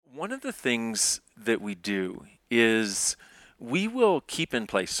one of the things that we do is we will keep in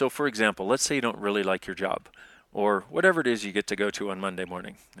place. So, for example, let's say you don't really like your job or whatever it is you get to go to on Monday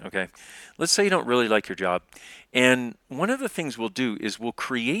morning. Okay. Let's say you don't really like your job. And one of the things we'll do is we'll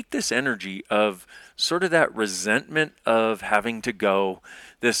create this energy of sort of that resentment of having to go,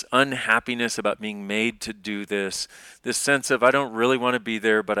 this unhappiness about being made to do this sense of I don't really want to be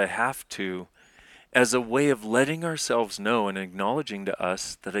there, but I have to, as a way of letting ourselves know and acknowledging to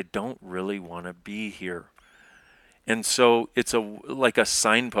us that I don't really want to be here. And so it's like a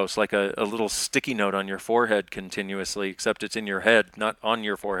signpost, like a little sticky note on your forehead continuously, except it's in your head, not on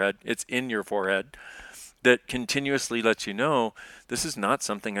your forehead. It's in your forehead that continuously lets you know this is not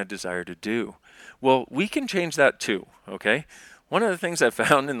something I desire to do. Well, we can change that too, okay? One of the things I've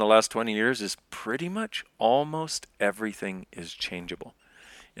found in the last 20 years is pretty much almost everything is changeable.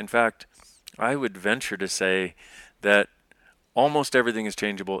 In fact, I would venture to say that almost everything is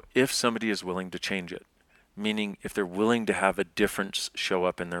changeable if somebody is willing to change it, meaning if they're willing to have a difference show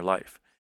up in their life.